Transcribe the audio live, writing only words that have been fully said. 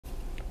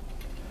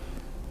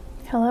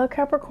Hello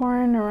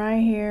Capricorn, right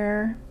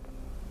here.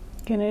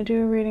 Gonna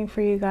do a reading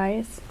for you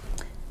guys.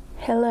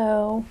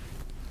 Hello.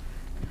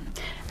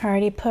 I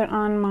already put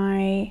on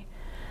my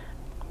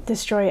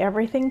Destroy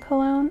Everything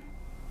cologne.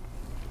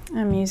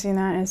 I'm using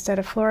that instead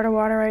of Florida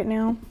water right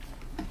now.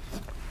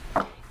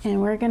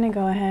 And we're gonna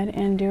go ahead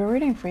and do a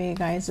reading for you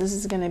guys. This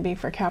is gonna be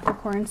for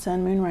Capricorn,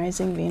 Sun, Moon,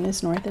 Rising,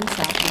 Venus, North and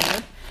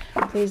South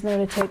Node. Please know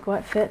to take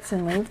what fits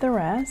and leave the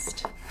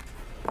rest,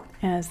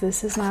 as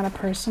this is not a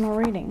personal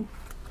reading.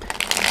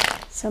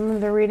 Some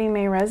of the reading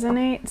may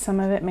resonate, some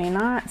of it may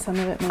not, some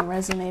of it may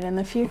resonate in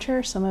the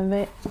future, some of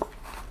it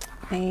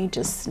may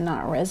just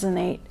not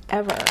resonate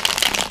ever.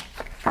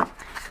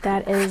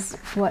 That is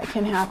what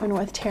can happen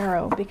with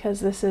tarot,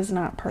 because this is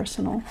not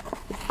personal.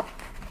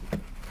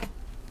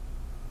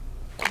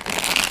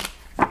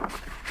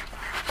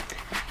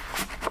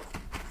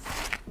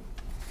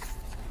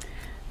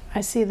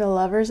 I see the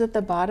Lovers at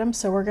the bottom,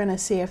 so we're going to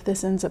see if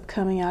this ends up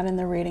coming out in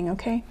the reading,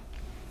 okay?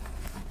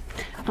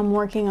 I'm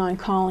working on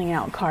calling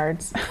out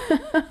cards.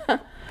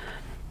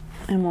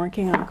 I'm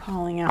working on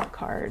calling out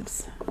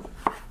cards.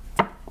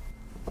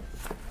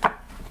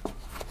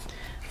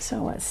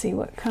 So let's see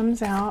what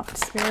comes out.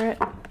 Spirit,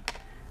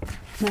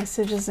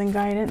 messages and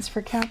guidance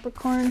for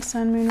Capricorn,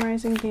 Sun, Moon,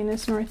 Rising,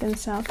 Venus, North and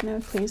South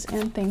Node, please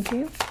and thank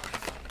you.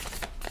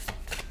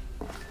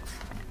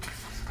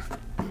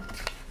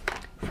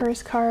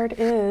 First card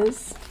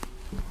is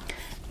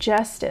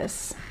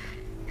Justice.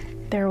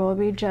 There will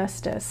be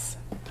justice.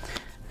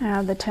 I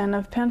have the Ten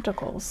of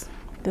Pentacles.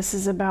 This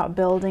is about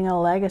building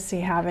a legacy,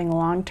 having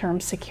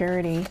long-term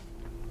security.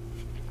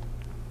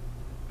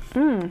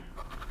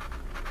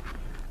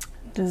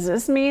 Does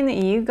this mean that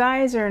you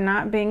guys are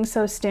not being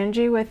so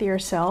stingy with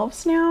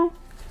yourselves now?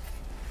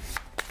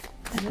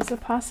 That is a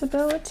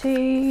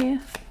possibility.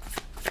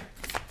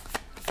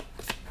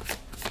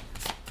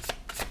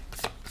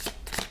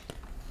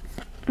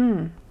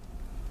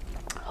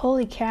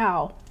 Holy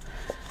cow.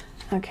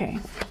 Okay.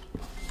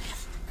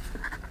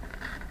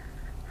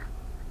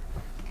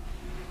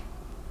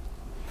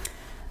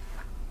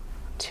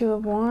 Two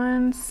of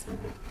Wands.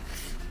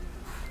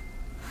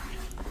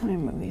 Let me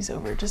move these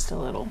over just a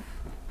little.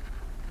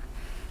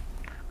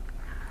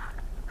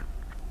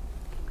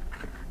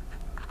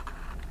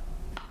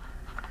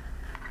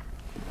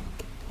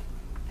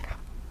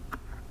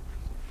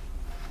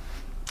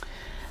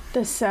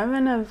 The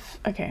Seven of,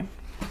 okay,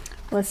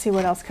 let's see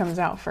what else comes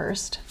out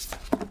first.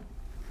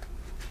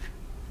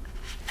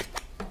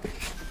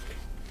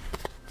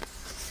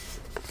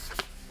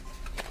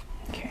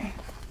 Okay.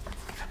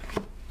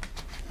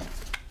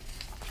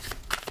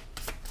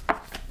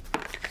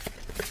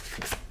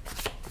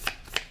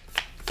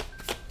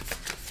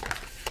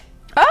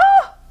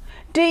 Oh,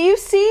 do you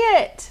see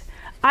it?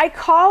 I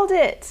called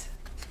it.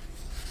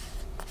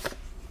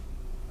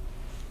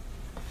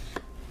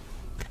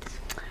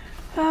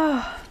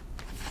 Oh.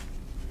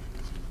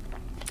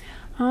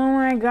 Oh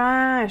my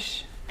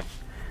gosh.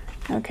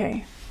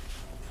 Okay.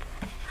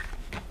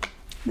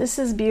 This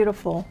is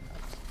beautiful.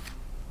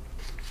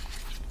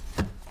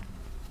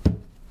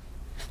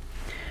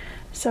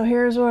 So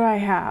here's what I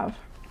have.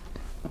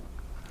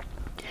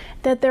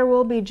 That there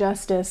will be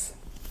justice.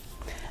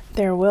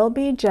 There will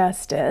be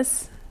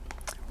justice.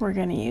 We're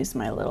going to use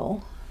my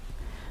little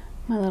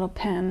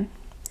pen.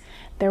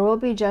 There will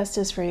be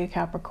justice for you,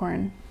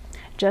 Capricorn.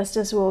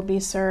 Justice will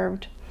be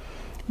served.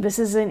 This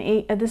is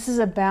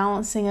a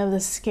balancing of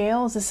the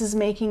scales. This is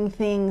making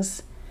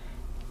things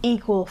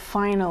equal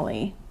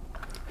finally.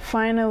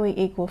 Finally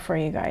equal for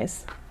you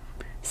guys.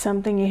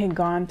 Something you had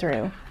gone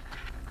through.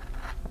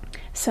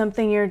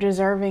 Something you're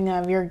deserving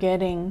of, you're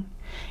getting.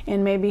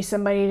 And maybe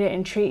somebody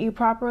didn't treat you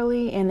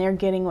properly and they're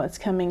getting what's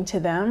coming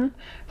to them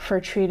for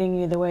treating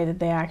you the way that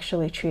they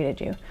actually treated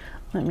you.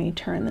 Let me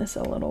turn this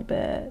a little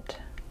bit.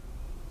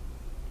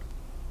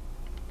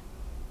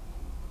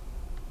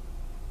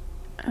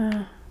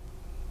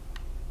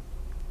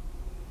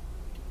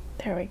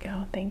 There we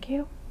go. Thank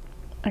you.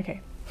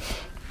 Okay.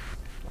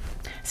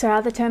 So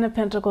at the Ten of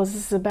Pentacles,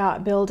 this is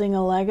about building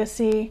a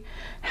legacy,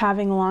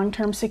 having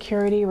long-term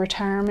security,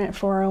 retirement,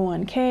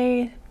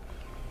 401k.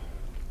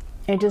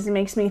 It just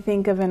makes me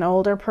think of an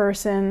older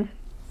person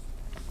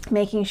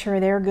making sure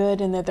they're good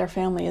and that their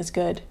family is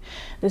good.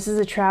 This is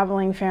a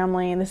traveling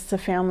family, and this is a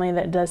family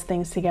that does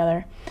things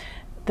together.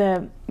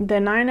 The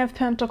Nine of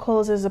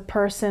Pentacles is a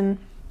person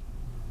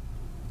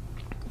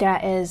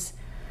that is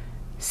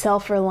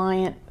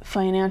self-reliant,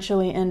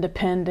 financially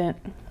independent.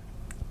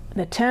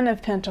 The Ten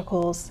of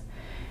Pentacles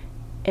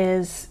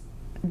is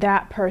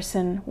that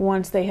person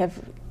once they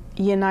have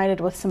united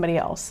with somebody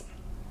else.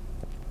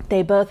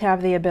 They both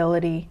have the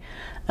ability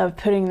of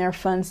putting their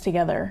funds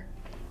together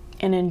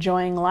and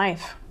enjoying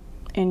life,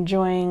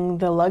 enjoying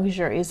the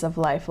luxuries of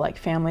life like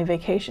family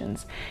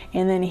vacations.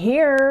 And then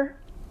here,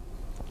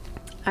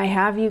 I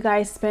have you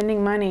guys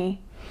spending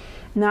money,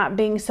 not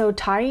being so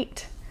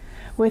tight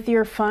with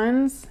your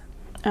funds.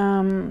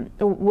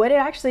 What it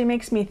actually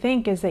makes me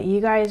think is that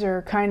you guys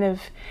are kind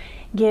of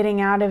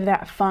getting out of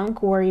that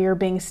funk where you're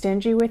being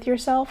stingy with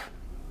yourself.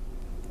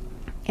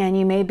 And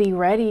you may be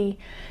ready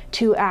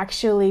to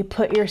actually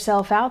put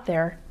yourself out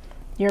there.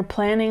 You're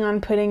planning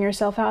on putting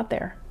yourself out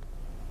there.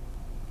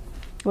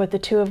 With the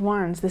Two of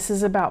Wands, this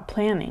is about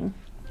planning.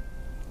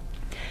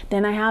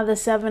 Then I have the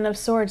Seven of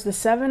Swords. The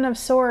Seven of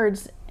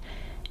Swords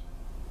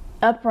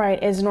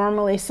upright is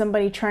normally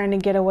somebody trying to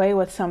get away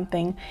with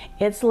something.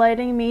 It's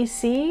letting me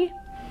see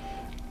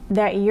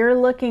that you're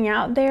looking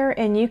out there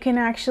and you can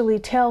actually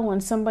tell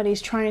when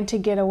somebody's trying to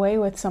get away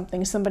with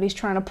something. Somebody's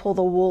trying to pull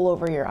the wool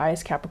over your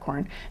eyes,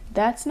 Capricorn.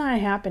 That's not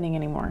happening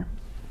anymore.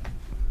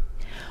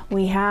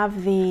 We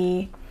have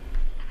the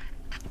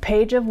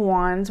Page of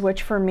Wands,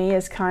 which for me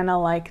is kind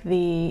of like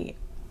the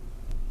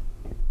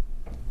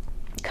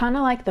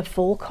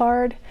Fool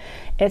card.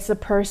 It's a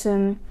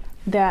person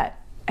that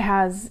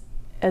has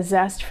a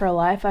zest for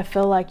life. I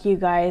feel like you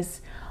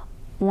guys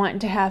want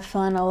to have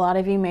fun. A lot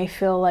of you may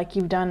feel like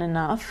you've done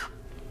enough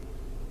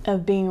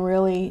of being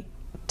really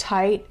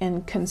tight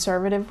and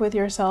conservative with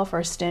yourself,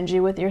 or stingy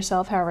with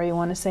yourself, however you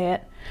want to say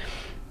it.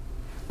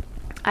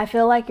 I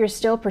feel like you're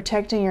still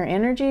protecting your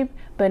energy,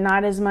 but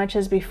not as much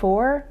as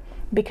before,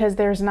 because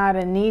there's not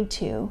a need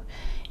to.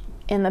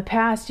 In the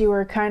past, you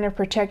were kind of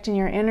protecting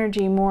your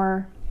energy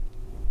more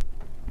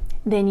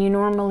than you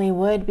normally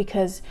would,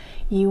 because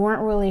you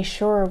weren't really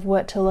sure of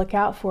what to look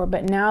out for.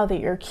 But now that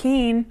you're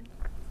keen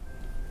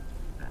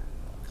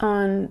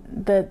on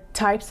the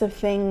types of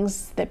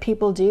things that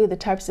people do, the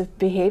types of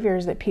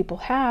behaviors that people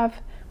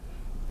have,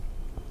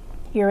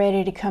 you're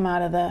ready to come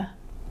out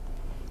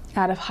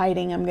of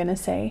hiding, I'm gonna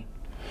say.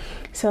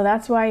 So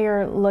that's why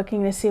you're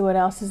looking to see what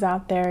else is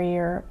out there.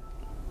 You're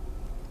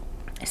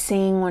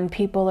seeing when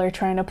people are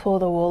trying to pull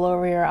the wool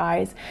over your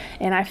eyes.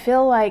 And I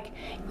feel like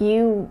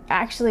you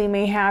actually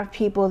may have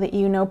people that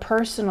you know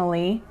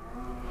personally,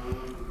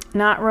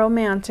 not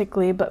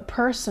romantically, but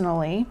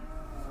personally,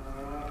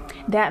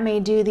 that may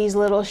do these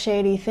little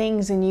shady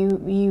things, and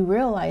you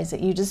realize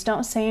it. You just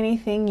don't say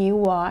anything, you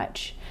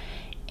watch,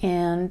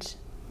 and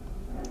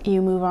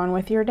you move on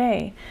with your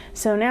day.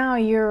 So now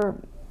you're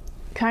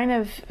kind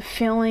of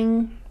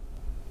feeling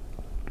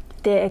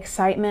the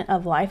excitement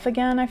of life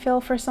again, I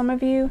feel, for some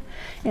of you.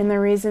 And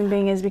the reason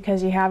being is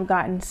because you have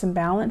gotten some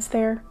balance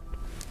there.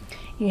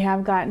 You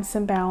have gotten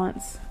some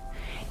balance.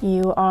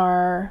 You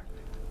are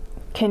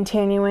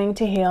continuing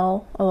to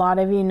heal. A lot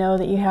of you know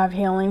that you have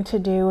healing to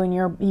do, and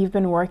you've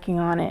been working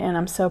on it, and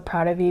I'm so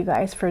proud of you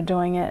guys for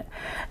doing it.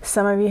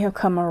 Some of you have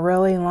come a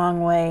really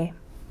long way.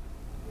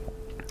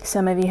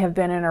 Some of you have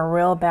been in a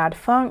real bad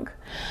funk.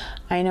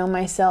 I know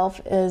myself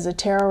as a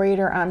tarot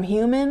reader, I'm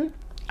human.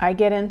 I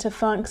get into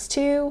funks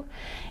too,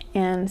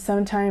 and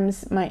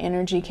sometimes my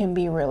energy can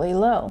be really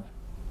low.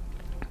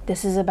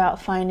 This is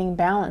about finding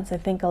balance. I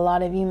think a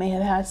lot of you may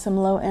have had some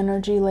low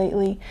energy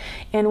lately.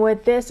 And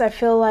with this, I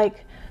feel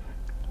like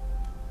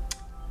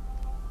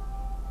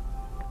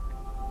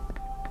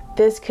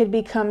this could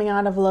be coming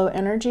out of low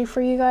energy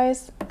for you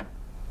guys.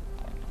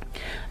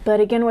 But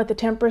again, with the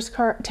Temperance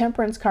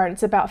card,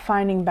 it's about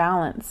finding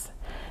balance,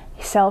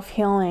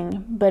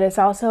 self-healing, but it's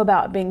also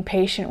about being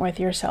patient with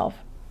yourself.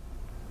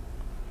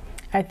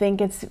 I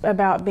think it's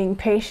about being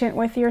patient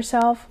with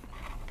yourself.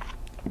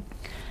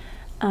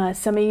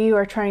 Some of you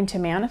are trying to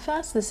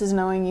manifest. This is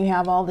knowing you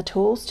have all the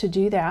tools to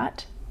do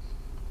that.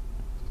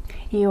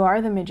 You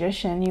are the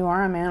magician. You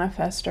are a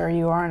manifester.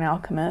 You are an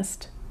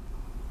alchemist.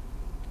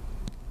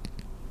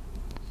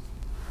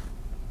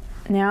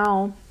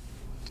 Now,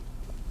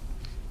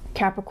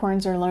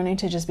 Capricorns are learning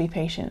to just be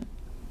patient.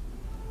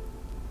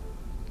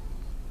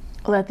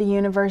 Let the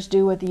universe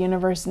do what the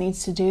universe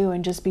needs to do,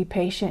 and just be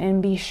patient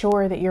and be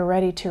sure that you're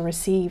ready to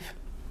receive.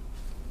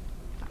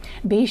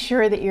 Be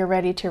sure that you're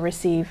ready to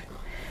receive.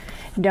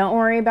 Don't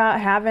worry about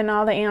having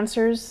all the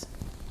answers.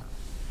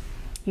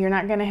 You're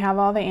not going to have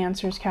all the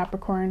answers,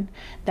 Capricorn.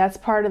 That's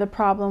part of the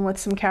problem with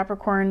some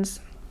Capricorns,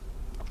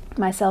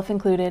 myself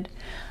included.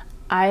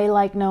 I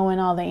like knowing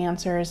all the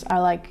answers. I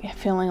like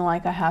feeling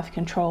like I have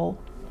control.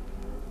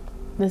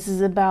 This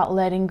is about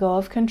letting go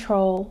of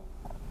control.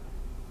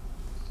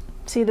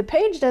 See, the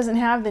page doesn't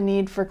have the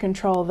need for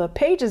control. The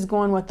page is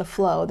going with the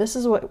flow. This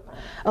is what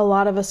a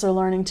lot of us are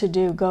learning to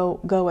do, go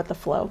with the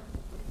flow.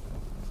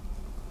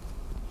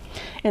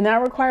 And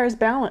that requires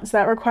balance.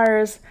 That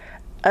requires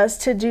us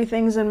to do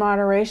things in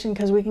moderation,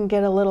 because we can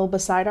get a little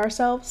beside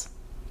ourselves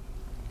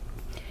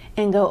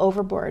and go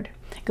overboard.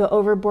 Go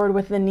overboard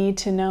with the need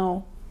to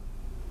know.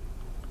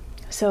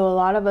 So a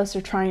lot of us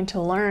are trying to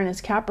learn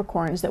as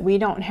Capricorns that we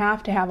don't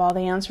have to have all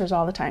the answers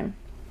all the time.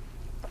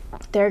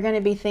 There are going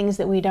to be things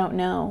that we don't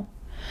know.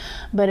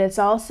 But it's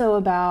also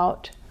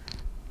about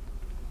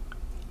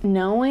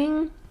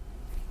knowing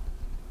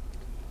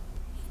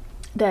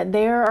that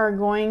there are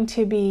going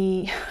to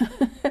be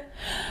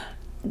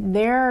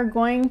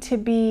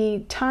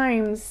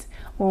times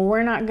when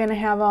we're not going to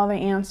have all the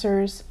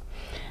answers.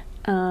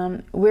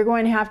 We're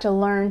going to have to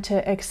learn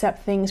to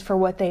accept things for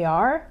what they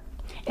are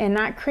and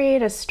not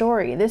create a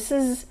story. This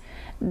is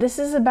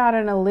about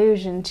an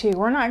illusion too.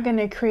 We're not going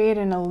to create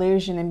an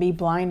illusion and be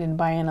blinded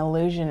by an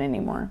illusion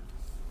anymore.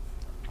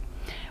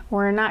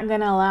 We're not going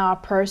to allow a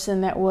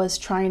person that was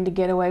trying to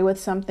get away with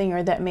something,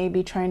 or that may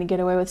be trying to get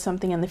away with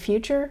something in the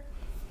future,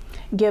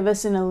 give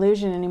us an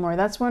illusion anymore.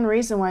 That's one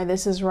reason why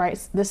this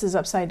is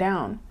upside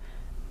down.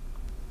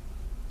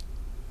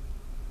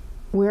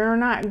 We're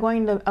not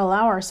going to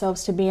allow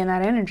ourselves to be in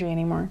that energy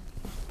anymore.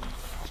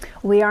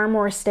 We are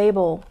more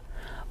stable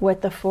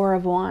with the Four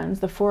of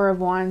Wands. The Four of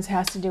Wands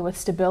has to do with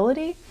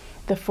stability.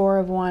 The Four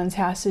of Wands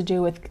has to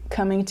do with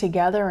coming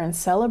together and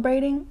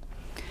celebrating.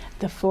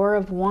 The Four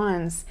of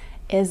Wands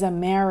is a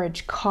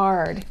marriage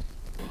card.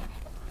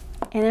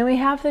 And then we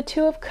have the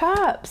Two of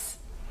Cups.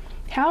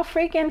 How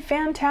freaking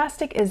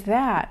fantastic is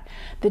that?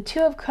 The Two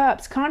of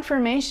Cups,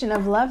 confirmation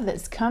of love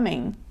that's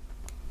coming.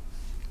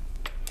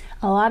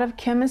 A lot of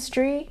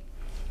chemistry.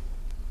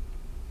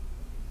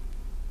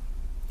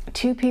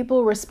 Two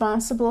people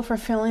responsible for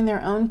filling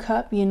their own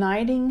cup,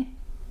 uniting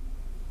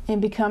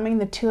and becoming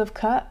the Two of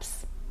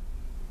Cups.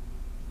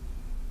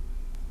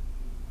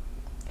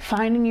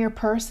 Finding your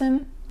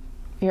person,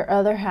 your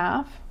other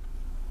half.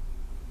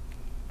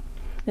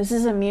 This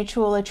is a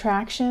mutual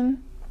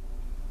attraction.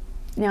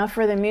 Now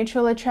for the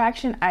mutual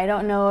attraction, I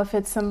don't know if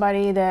it's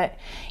somebody that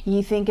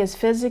you think is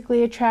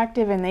physically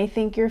attractive and they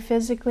think you're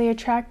physically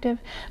attractive,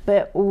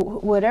 but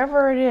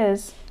whatever it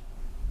is,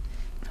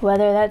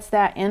 whether that's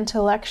that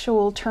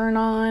intellectual turn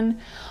on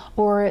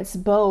or it's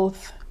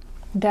both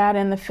that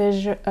and the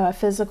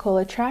physical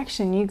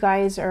attraction, you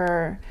guys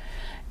are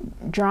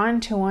drawn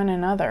to one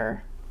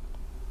another.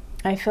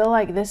 I feel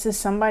like this is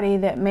somebody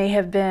that may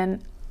have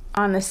been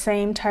on the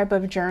same type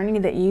of journey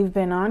that you've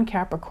been on,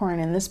 Capricorn,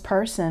 and this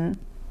person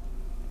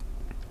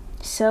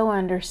so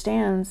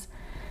understands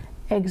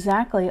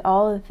exactly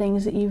all the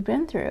things that you've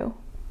been through.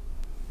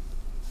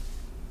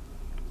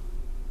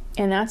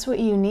 And that's what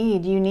you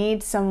need. You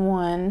need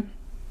someone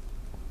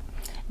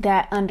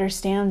that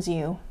understands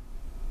you,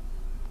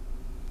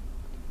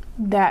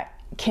 that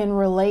can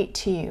relate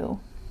to you,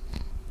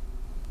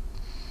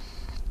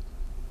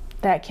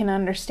 that can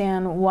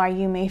understand why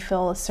you may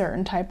feel a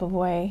certain type of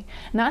way.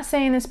 Not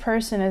saying this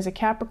person is a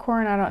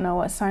Capricorn. I don't know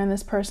what sign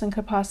this person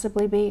could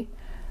possibly be.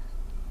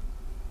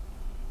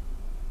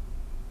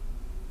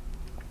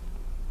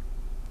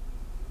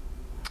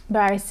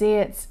 But I see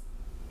it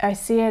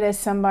as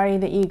somebody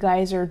that you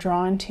guys are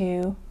drawn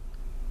to.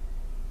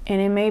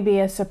 And it may be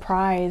a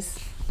surprise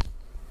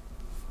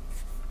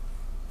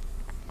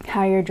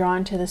how you're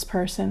drawn to this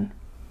person.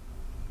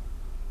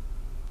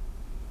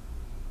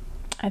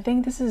 I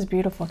think this is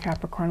beautiful,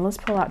 Capricorn. Let's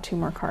pull out two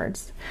more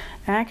cards.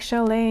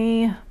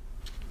 Actually,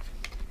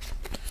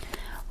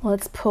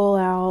 let's pull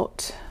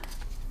out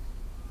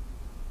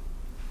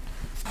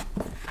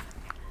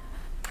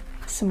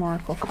some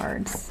oracle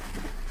cards.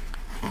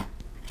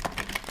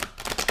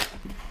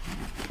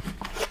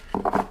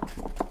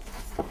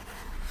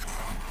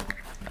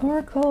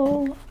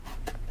 Oracle.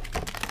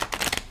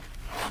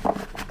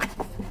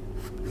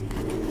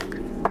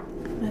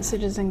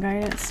 Messages and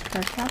guidance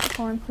for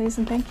Capricorn, please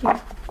and thank you.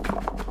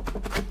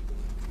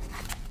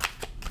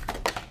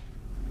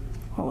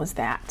 What was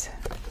that?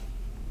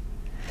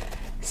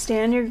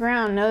 Stand your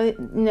ground.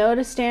 Know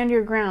to stand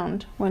your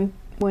ground when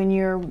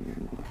you're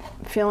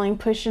feeling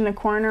pushed in a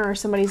corner or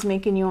somebody's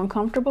making you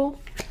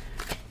uncomfortable.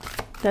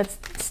 That's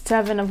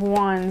Seven of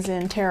Wands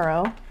in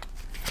tarot.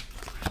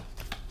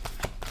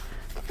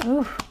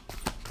 Ooh.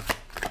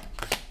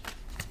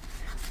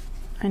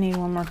 I need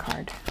one more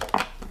card.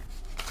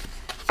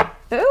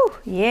 Ooh,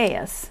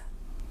 yes.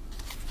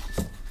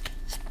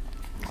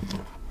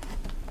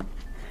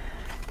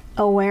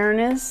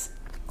 Awareness.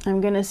 I'm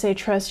going to say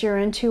trust your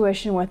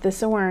intuition with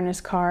this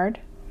awareness card.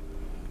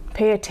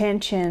 Pay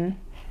attention.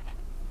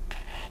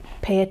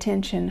 Pay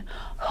attention.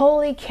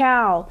 Holy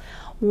cow.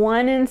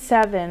 1 and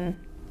 7.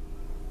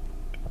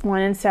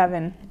 1 and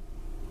 7.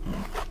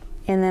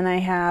 And then I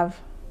have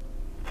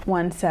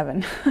 1,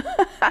 7.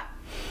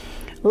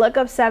 Look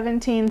up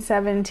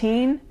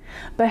 1717.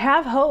 But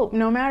have hope.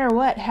 No matter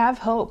what, have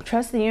hope.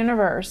 Trust the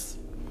universe.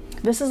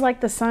 This is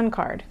like the Sun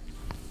card.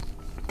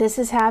 This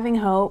is having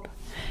hope.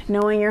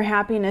 Knowing your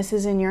happiness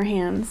is in your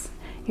hands.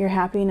 Your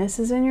happiness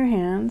is in your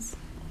hands.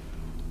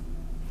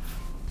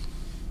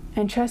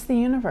 And trust the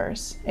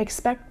universe.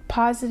 Expect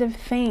positive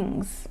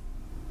things.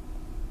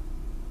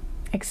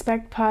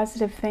 Expect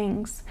positive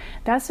things.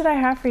 That's what I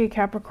have for you,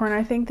 Capricorn.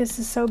 I think this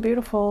is so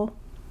beautiful.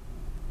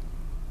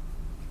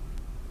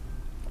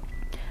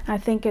 I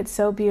think it's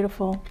so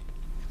beautiful.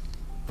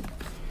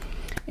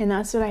 And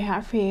that's what I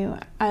have for you.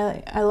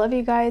 I love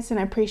you guys, and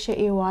I appreciate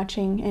you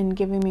watching and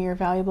giving me your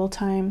valuable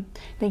time.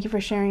 Thank you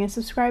for sharing and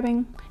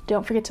subscribing.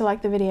 Don't forget to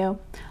like the video.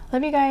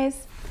 Love you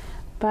guys.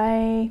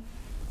 Bye.